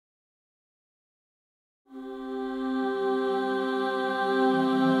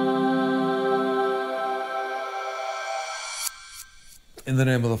In the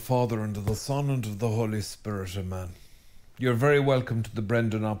name of the Father, and of the Son, and of the Holy Spirit, amen. You're very welcome to the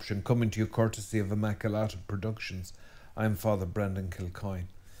Brendan Option, coming to you courtesy of Immaculata Productions. I'm Father Brendan Kilcoyne.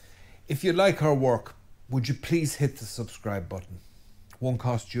 If you like our work, would you please hit the subscribe button? Won't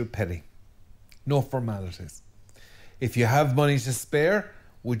cost you a penny. No formalities. If you have money to spare,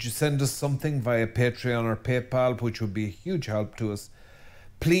 would you send us something via Patreon or PayPal, which would be a huge help to us.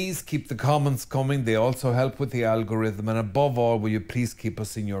 Please keep the comments coming. They also help with the algorithm. And above all, will you please keep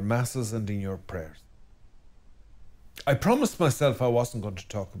us in your masses and in your prayers. I promised myself I wasn't going to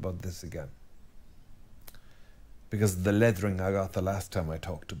talk about this again, because of the leathering I got the last time I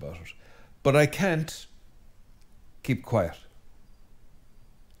talked about it. But I can't keep quiet.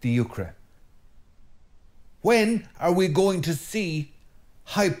 The Ukraine. When are we going to see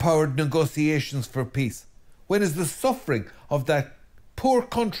high-powered negotiations for peace? When is the suffering of that poor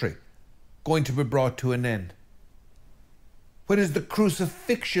country going to be brought to an end? When is the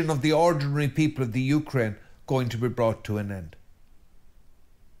crucifixion of the ordinary people of the Ukraine going to be brought to an end?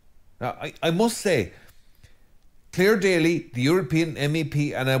 Now, I must say, Claire Daly, the European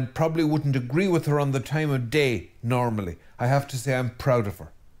MEP, and I probably wouldn't agree with her on the time of day normally. I have to say I'm proud of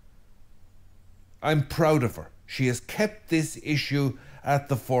her. I'm proud of her. She has kept this issue at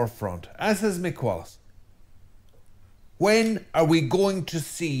the forefront, as has Mick Wallace. When are we going to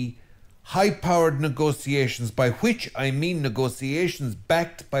see high-powered negotiations, by which I mean negotiations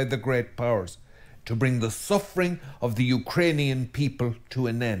backed by the great powers, to bring the suffering of the Ukrainian people to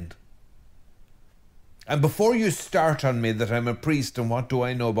an end? And before you start on me that I'm a priest and what do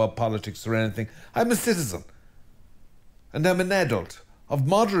I know about politics or anything, I'm a citizen. And I'm an adult of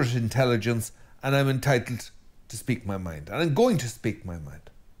moderate intelligence, and I'm entitled to speak my mind. And I'm going to speak my mind.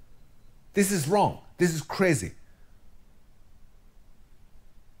 This is wrong. This is crazy.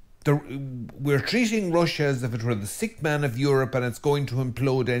 We're treating Russia as if it were the sick man of Europe and it's going to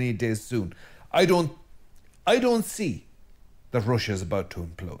implode any day soon. I don't see that Russia is about to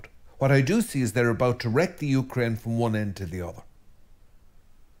implode. What I do see is they're about to wreck the Ukraine from one end to the other.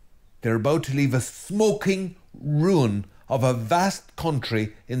 They're about to leave a smoking ruin of a vast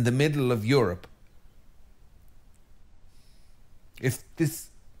country in the middle of Europe. If this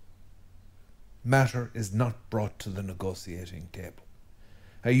matter is not brought to the negotiating table.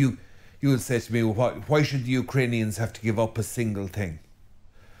 Now you will say to me, well, why should the Ukrainians have to give up a single thing?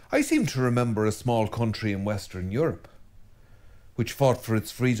 I seem to remember a small country in Western Europe which fought for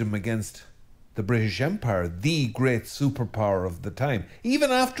its freedom against the British Empire, the great superpower of the time, even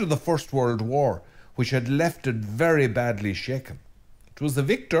after the First World War, which had left it very badly shaken. It was a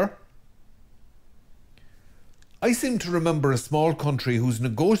victor. I seem to remember a small country whose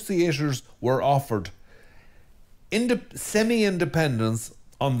negotiators were offered semi-independence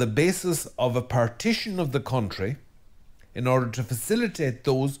on the basis of a partition of the country in order to facilitate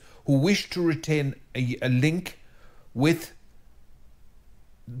those who wish to retain a link with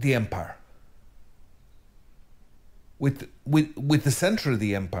the empire, with the centre of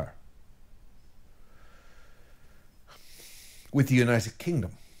the empire, with the United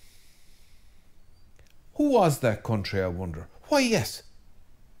Kingdom. Who was that country, I wonder? Why, yes,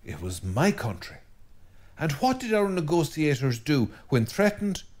 it was my country. And what did our negotiators do when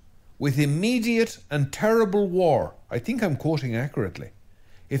threatened with immediate and terrible war? I think I'm quoting accurately.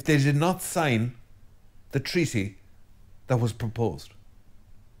 If they did not sign the treaty that was proposed.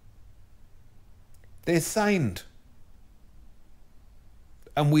 They signed.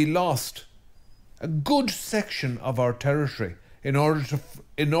 And we lost a good section of our territory in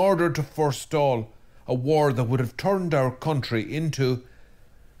order to forestall a war that would have turned our country into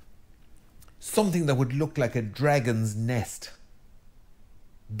something that would look like a dragon's nest,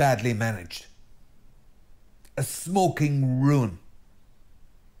 badly managed, a smoking ruin.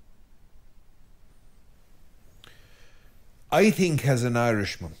 I think as an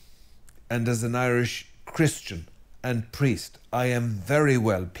Irishman and as an Irish Christian and priest, I am very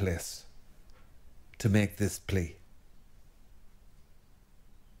well placed to make this plea.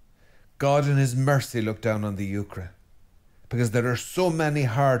 God in his mercy look down on the Ukraine, because there are so many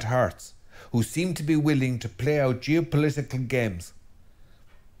hard hearts who seem to be willing to play out geopolitical games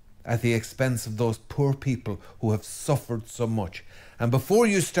at the expense of those poor people who have suffered so much. And before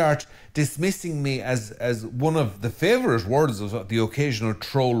you start dismissing me as one of the favourite words of the occasional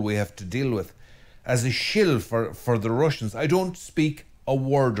troll we have to deal with, as a shill for the Russians, I don't speak a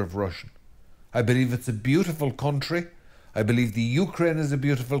word of Russian. I believe it's a beautiful country. I believe the Ukraine is a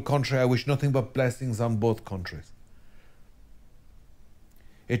beautiful country. I wish nothing but blessings on both countries.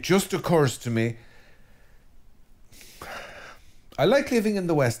 It just occurs to me, I like living in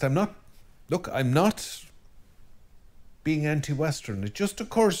the West. I'm not being anti-Western. It just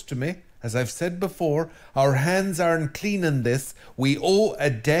occurs to me, as I've said before, our hands aren't clean in this. We owe a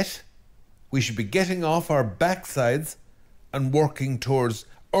debt. We should be getting off our backsides and working towards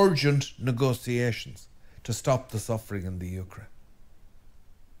urgent negotiations to stop the suffering in the Ukraine.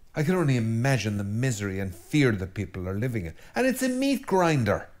 I can only imagine the misery and fear that people are living in. And it's a meat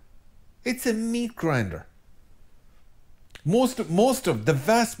grinder. It's a meat grinder. Most of the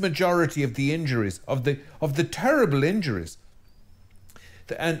vast majority of the injuries, of the terrible injuries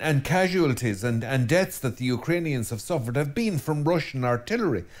and casualties and deaths that the Ukrainians have suffered have been from Russian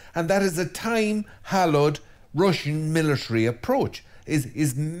artillery. And that is a time-hallowed Russian military approach,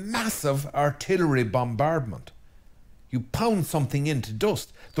 is massive artillery bombardment. You pound something into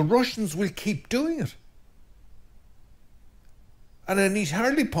dust. The Russians will keep doing it. And I need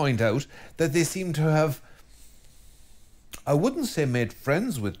hardly point out that they seem to have, I wouldn't say made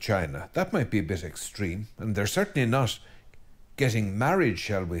friends with China. That might be a bit extreme. And they're certainly not getting married,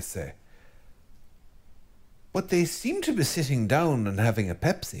 shall we say. But they seem to be sitting down and having a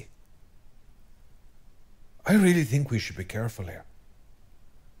Pepsi. I really think we should be careful here.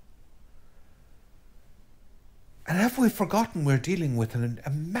 And have we forgotten we're dealing with a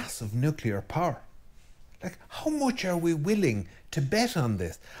massive nuclear power? Like, how much are we willing to bet on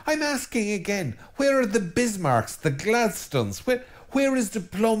this? I'm asking again, where are the Bismarcks, the Gladstones? Where is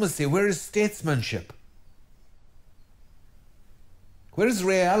diplomacy? Where is statesmanship? Where is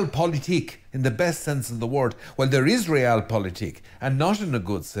realpolitik in the best sense of the word? Well, there is realpolitik, and not in a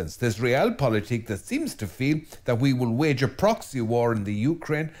good sense. There's realpolitik that seems to feel that we will wage a proxy war in the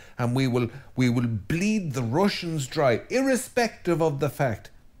Ukraine and we will bleed the Russians dry, irrespective of the fact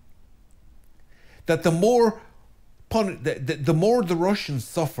that the more the Russians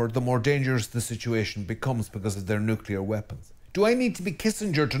suffer, the more dangerous the situation becomes because of their nuclear weapons. Do I need to be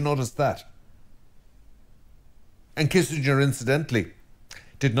Kissinger to notice that? And Kissinger, incidentally,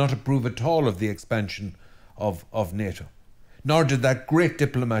 did not approve at all of the expansion of NATO. Nor did that great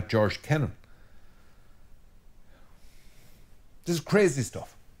diplomat George Kennan. This is crazy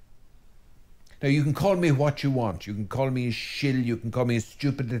stuff. Now, you can call me what you want. You can call me a shill. You can call me a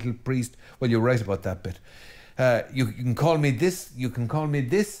stupid little priest. Well, you're right about that bit. You can call me this. You can call me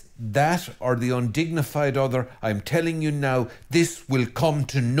this, that, or the undignified other. I'm telling you now, this will come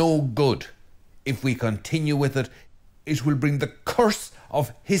to no good. If we continue with it, it will bring the curse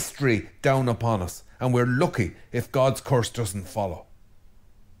of history down upon us. And we're lucky if God's curse doesn't follow.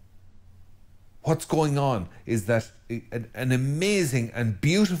 What's going on is that an amazing and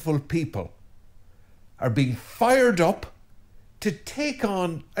beautiful people are being fired up to take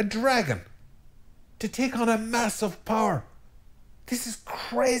on a dragon, to take on a massive power. This is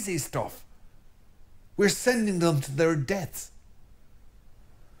crazy stuff. We're sending them to their deaths.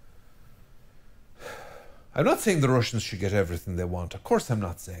 I'm not saying the Russians should get everything they want. Of course I'm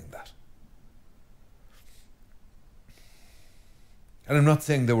not saying that. And I'm not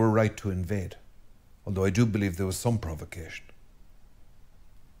saying they were right to invade, although I do believe there was some provocation.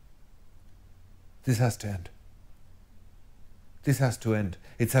 This has to end. This has to end.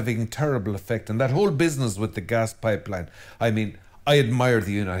 It's having a terrible effect. And that whole business with the gas pipeline, I mean, I admire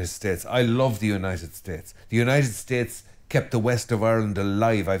the United States. I love the United States. The United States kept the west of Ireland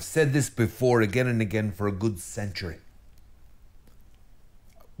alive. I've said this before again and again for a good century.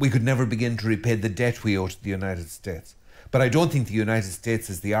 We could never begin to repay the debt we owe to the United States. But I don't think the United States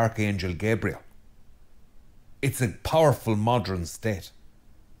is the Archangel Gabriel. It's a powerful modern state.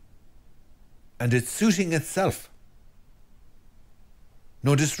 And it's suiting itself.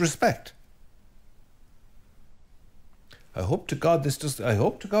 No disrespect. I hope to God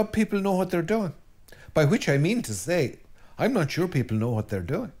people know what they're doing. By which I mean to say, I'm not sure people know what they're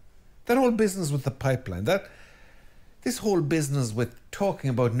doing. That whole business with the pipeline, this whole business with talking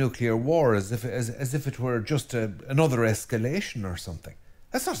about nuclear war as if it were just another escalation or something.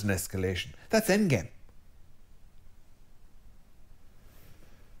 That's not an escalation. That's endgame.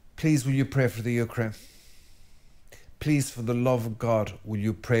 Please, will you pray for the Ukraine? Please, for the love of God, will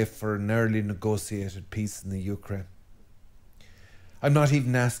you pray for an early negotiated peace in the Ukraine? I'm not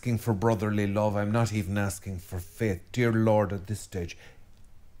even asking for brotherly love. I'm not even asking for faith. Dear Lord, at this stage,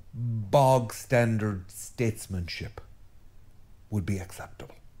 bog standard statesmanship would be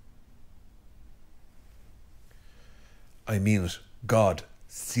acceptable. I mean it. God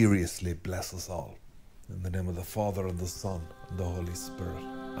seriously bless us all. In the name of the Father, and the Son, and the Holy Spirit.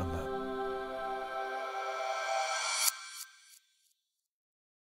 Amen.